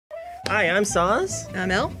Hi, I'm Soz,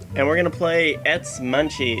 I'm El. and we're gonna play Eets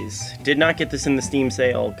Munchies. Did not get this in the Steam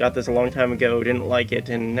sale. Got this a long time ago, didn't like it,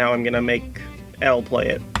 and now I'm gonna make El play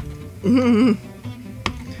it.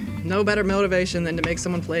 No better motivation than to make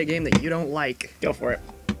someone play a game that you don't like. Go for it.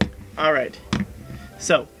 Alright.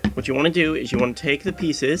 So, what you want to do is you want to take the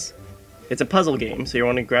pieces. It's a puzzle game, so you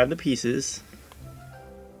want to grab the pieces.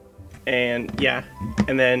 And, yeah.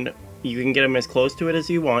 And then you can get them as close to it as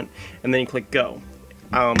you want, and then you click go.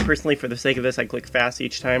 Personally, for the sake of this, I click fast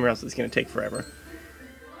each time, or else it's going to take forever.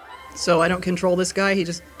 So I don't control this guy, he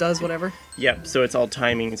just does whatever? Yep, so it's all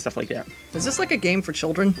timing and stuff like that. Is this like a game for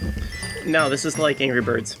children? No, this is like Angry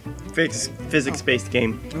Birds. Physics-based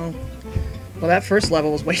game. Oh. Well, that first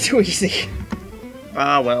level was way too easy.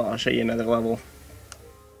 Well, I'll show you another level.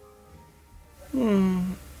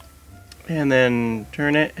 And then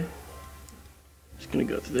turn it. Just gonna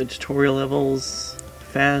go through the tutorial levels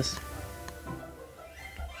fast.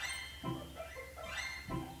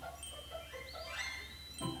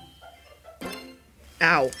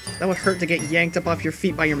 Ow. That would hurt to get yanked up off your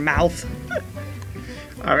feet by your mouth.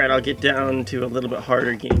 Alright, I'll get down to a little bit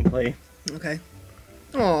harder gameplay. Okay.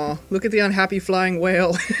 Aw, look at the unhappy flying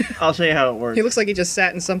whale. I'll show you how it works. He looks like he just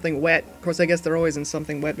sat in something wet. Of course, I guess they're always in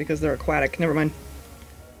something wet because they're aquatic. Never mind.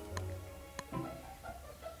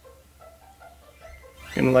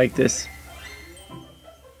 Gonna like this.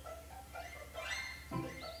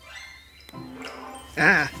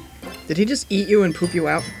 Ah. Did he just eat you and poop you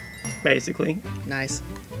out? Basically. Nice.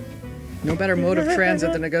 No better mode of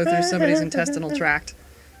transit than to go through somebody's intestinal tract.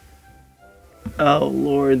 Oh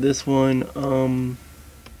lord, this one,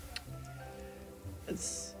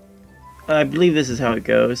 I believe this is how it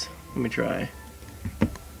goes. Let me try.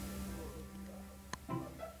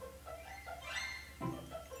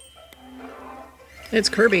 It's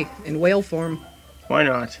Kirby in whale form. Why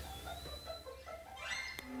not?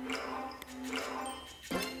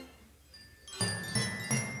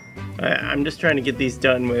 I'm just trying to get these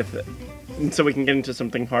done with, so we can get into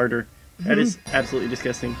something harder. That is absolutely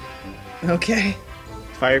disgusting. Okay.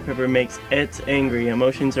 Fire pepper makes Eets angry.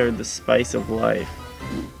 Emotions are the spice of life.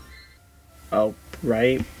 Oh,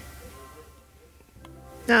 right.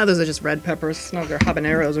 Ah, those are just red peppers. No, they're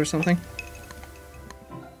habaneros or something.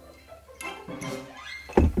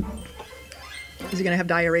 Is he gonna have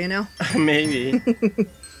diarrhea now? Maybe.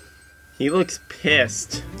 He looks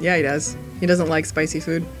pissed. Yeah, he does. He doesn't like spicy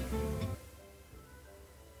food.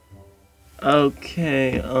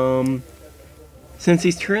 Okay, since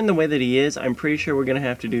he's turned the way that he is, I'm pretty sure we're gonna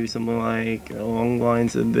have to do something like along the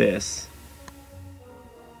lines of this.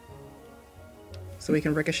 So we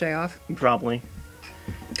can ricochet off? Probably.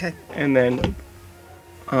 Okay. And then,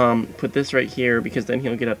 put this right here, because then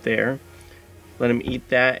he'll get up there. Let him eat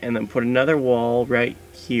that, and then put another wall right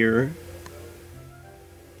here.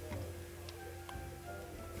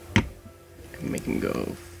 Make him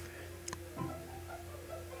go.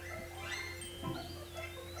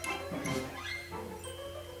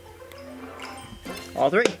 All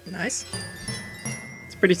three. Nice.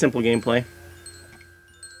 It's pretty simple gameplay.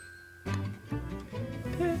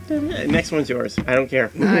 Next one's yours. I don't care.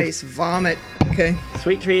 Nice. Vomit. Okay.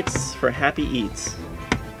 Sweet treats for happy eats.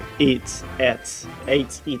 Eats. Eets.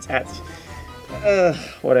 Eats. Eats. Eats.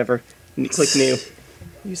 Whatever. Click new.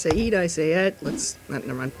 You say eat, I say et. Let's...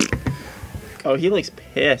 never mind. Oh, he looks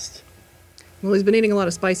pissed. Well, he's been eating a lot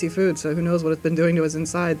of spicy food, so who knows what it's been doing to his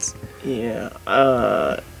insides. Yeah.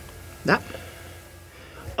 That.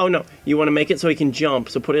 Oh, no. You want to make it so he can jump,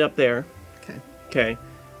 so put it up there. Okay. Okay.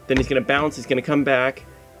 Then he's going to bounce, he's going to come back,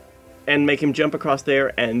 and make him jump across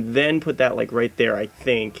there, and then put that, like, right there, I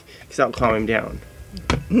think, because that'll calm him down.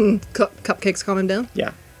 Cupcakes calm him down?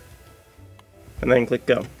 Yeah. And then click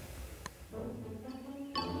go.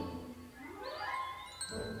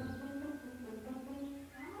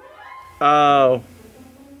 Oh.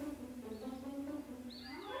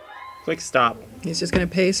 Click stop. He's just gonna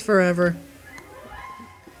pace forever.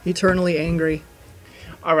 Eternally angry.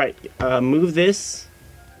 Alright, move this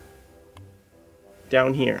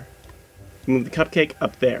down here. Move the cupcake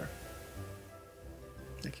up there.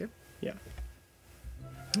 Thank you. Yeah.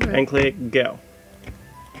 All right. And click go.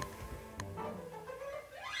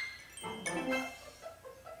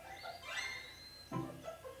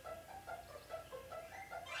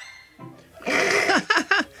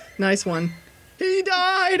 Nice one. He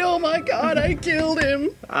died! Oh my god, I killed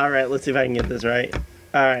him! Alright, let's see if I can get this right.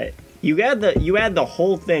 Alright. You had the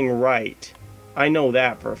whole thing right. I know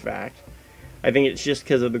that for a fact. I think it's just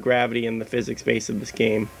because of the gravity and the physics base of this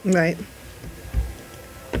game. Right.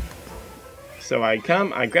 So I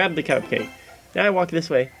grab the cupcake. Now I walk this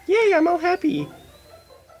way. Yay, I'm all happy.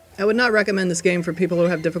 I would not recommend this game for people who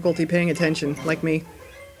have difficulty paying attention, like me.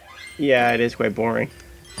 Yeah, it is quite boring.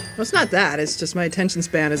 Well, it's not that. It's just my attention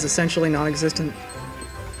span is essentially non-existent.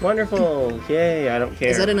 Wonderful. Yay, I don't care.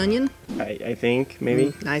 Is that an onion? I think,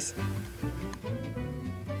 maybe. Nice.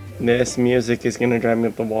 This music is gonna drive me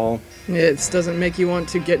up the wall. It doesn't make you want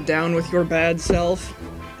to get down with your bad self.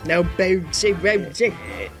 No, baby.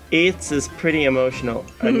 Eets is pretty emotional.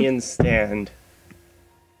 Onions stand.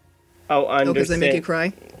 Oh, understand. Oh, because they make you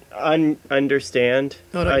cry? Understand.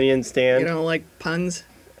 Oh, no. Onions stand. You don't like puns?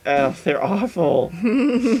 Oh, they're awful.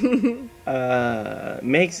 Makes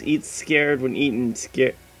Eets scared when eaten.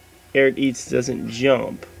 Scared Eets doesn't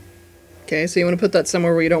jump. Okay, so you want to put that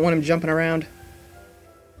somewhere where you don't want him jumping around.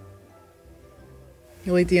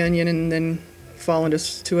 He'll eat the onion and then fall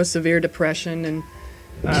into a severe depression and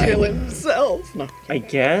kill himself. No. I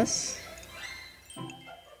guess.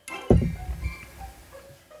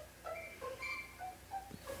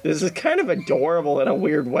 This is kind of adorable in a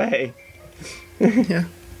weird way. Yeah.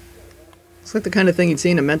 It's like the kind of thing you'd see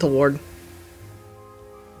in a mental ward.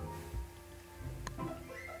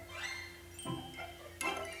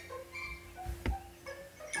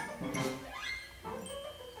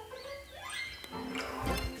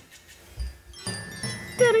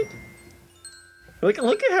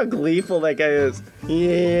 Look at how gleeful that guy is.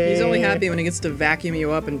 Yeah. He's only happy when he gets to vacuum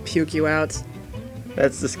you up and puke you out.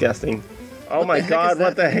 That's disgusting. Oh What my the heck god, is that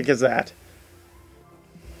what the thing? heck is that?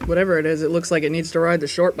 Whatever it is, it looks like it needs to ride the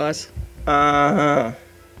short bus. I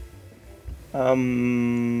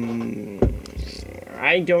don't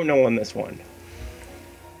know on this one.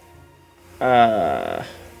 I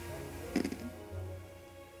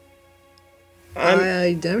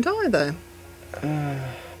don't either.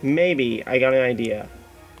 Maybe I got an idea.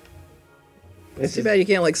 It's too bad you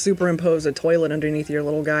can't, like, superimpose a toilet underneath your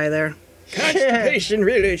little guy there. Constipation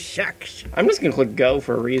really sucks. I'm just gonna click go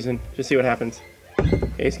for a reason. Just see what happens. Okay,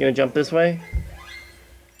 he's gonna jump this way.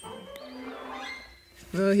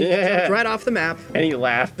 Well, he jumped right off the map. And he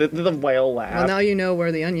laughed. The whale laughed. Well, now you know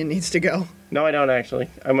where the onion needs to go. No, I don't actually.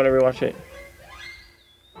 I'm gonna rewatch it.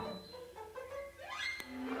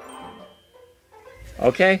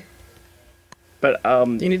 Okay. But,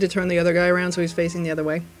 Do you need to turn the other guy around so he's facing the other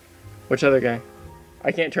way? which other guy?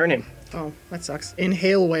 I can't turn him. Oh, that sucks.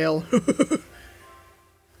 Inhale whale.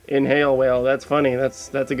 Inhale whale. That's funny.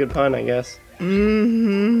 That's a good pun, I guess.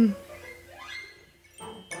 Mm-hmm.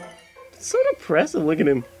 It's so depressive. Look at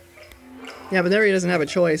him. Yeah, but there he doesn't have a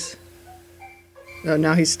choice. Oh,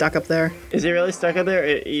 now he's stuck up there. Is he really stuck up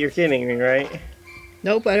there? You're kidding me, right?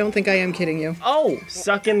 Nope, I don't think I am kidding you. Oh,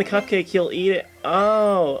 suck in the cupcake. He'll eat it.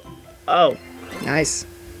 Oh. Oh. Nice.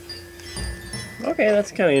 Okay,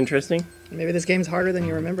 that's kind of interesting. Maybe this game's harder than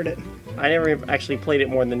you remembered it. I never actually played it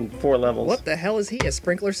more than 4 levels. What the hell is he, a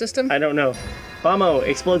sprinkler system? I don't know. Bamo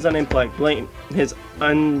explodes on impact. Blame his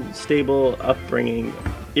unstable upbringing.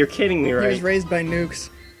 You're kidding me, He was right? raised by nukes.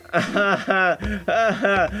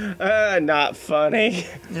 Not funny.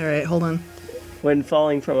 Alright, hold on. When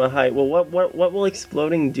falling from a height. Well, what will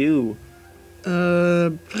exploding do? Oh,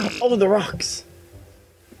 the rocks.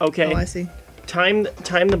 Okay. Oh, I see. Time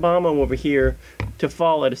the bomb over here to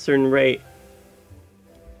fall at a certain rate.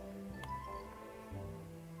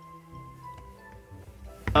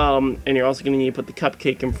 And you're also going to need to put the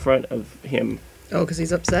cupcake in front of him. Oh, because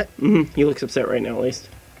he's upset? He looks upset right now, at least.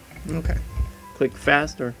 Okay. Click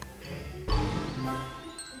faster.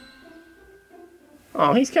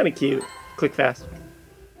 Oh, he's kind of cute. Click fast.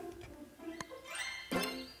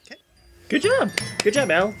 Okay. Good job. Good job,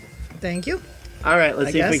 Al. Thank you. All right,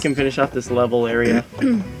 let's see if we guess. can finish off this level area.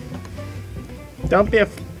 Don't be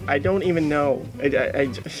I don't even know.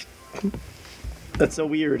 That's so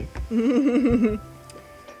weird.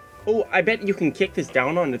 Oh, I bet you can kick this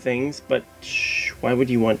down onto things, but why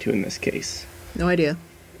would you want to in this case? No idea.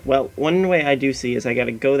 Well, one way I do see is I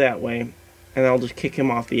gotta go that way, and I'll just kick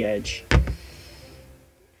him off the edge.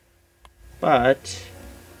 But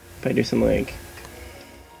if I do something like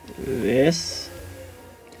this,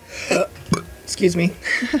 Excuse me.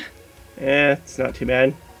 it's not too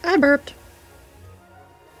bad. I burped.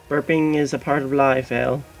 Burping is a part of life,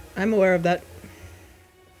 Al. I'm aware of that.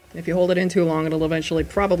 If you hold it in too long, it'll eventually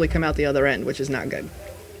probably come out the other end, which is not good.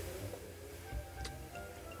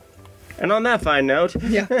 And on that fine note,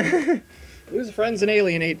 Yeah. Lose friends and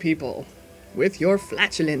alienate people with your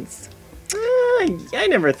flatulence. I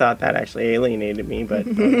never thought that actually alienated me, but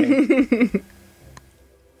okay.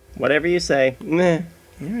 Whatever you say. Meh.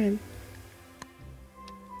 Alright.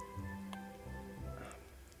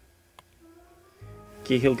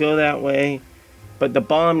 Okay, he'll go that way, but the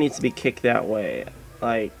bomb needs to be kicked that way.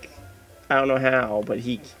 Like, I don't know how, but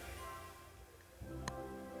he...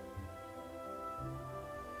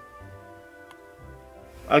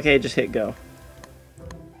 Okay, just hit go.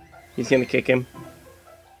 He's gonna kick him.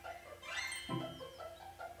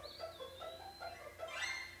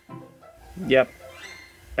 Yep.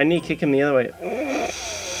 I need to kick him the other way.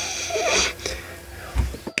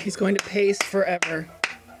 He's going to pace forever.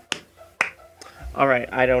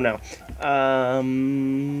 Alright, I don't know.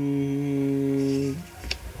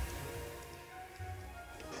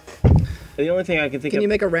 The only thing I can think of... Can you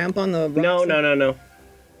make a ramp on the rocks? No.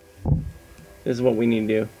 This is what we need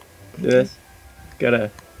to do. Do this. Gotta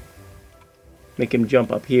make him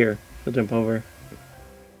jump up here. He'll jump over.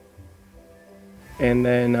 And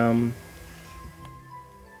then,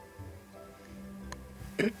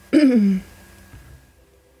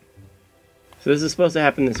 so this is supposed to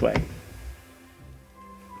happen this way.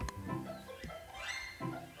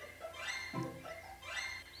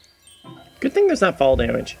 Good thing there's not fall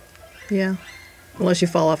damage. Yeah. Unless you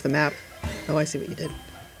fall off the map. Oh, I see what you did.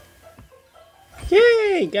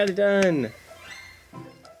 Yay! Got it done!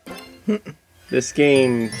 This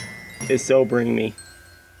game is sobering me.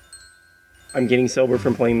 I'm getting sober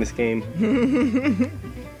from playing this game.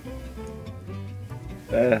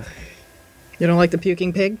 Ugh. You don't like the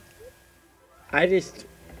puking pig? I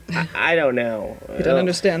don't know. You don't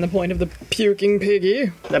understand the point of the puking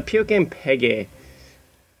piggy. The puking piggy.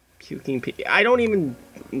 Puking piggy. I don't even...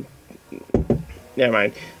 Never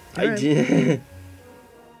mind. Right.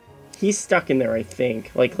 He's stuck in there, I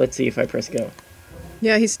think. Like, let's see if I press go.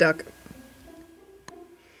 Yeah, he's stuck.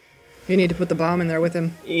 You need to put the bomb in there with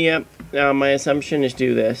him. Yep. My assumption is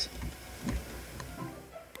do this.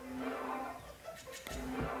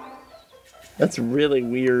 That's really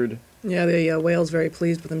weird. Yeah, the whale's very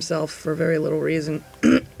pleased with himself for very little reason.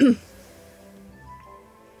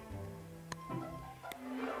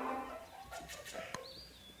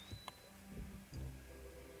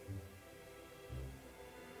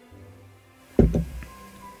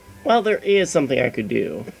 Well, there is something I could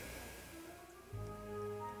do.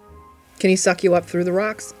 Can he suck you up through the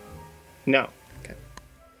rocks? No. Okay.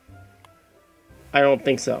 I don't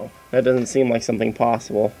think so. That doesn't seem like something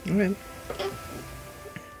possible. Okay.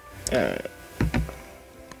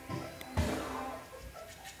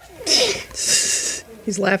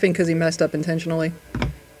 He's laughing because he messed up intentionally.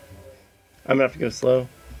 I'm gonna have to go slow.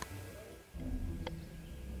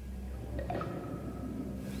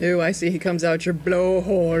 Ooh, I see he comes out your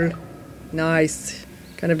blowhole. Nice.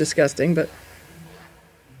 Kind of disgusting, but...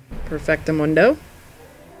 Perfectamundo.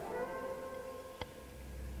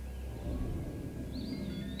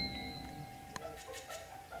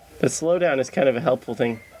 The slowdown is kind of a helpful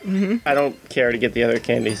thing. I don't care to get the other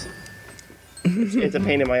candies. It's a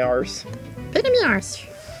pain in my arse. Pain in my arse.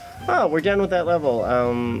 Oh, we're done with that level.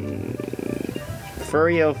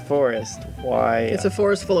 Furio Forest. Why? It's a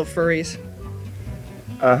forest full of furries.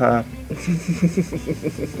 Uh-huh.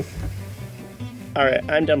 Alright,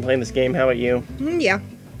 I'm done playing this game. How about you? Yeah.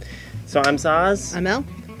 So I'm Soz. I'm El.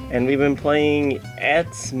 And we've been playing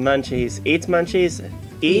Eets munchies. Eets munchies?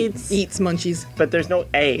 Eets? Eats munchies. But there's no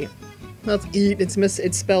A. Well, it's eat.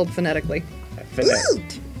 It's spelled phonetically.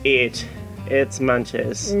 Eat. It's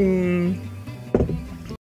munchies.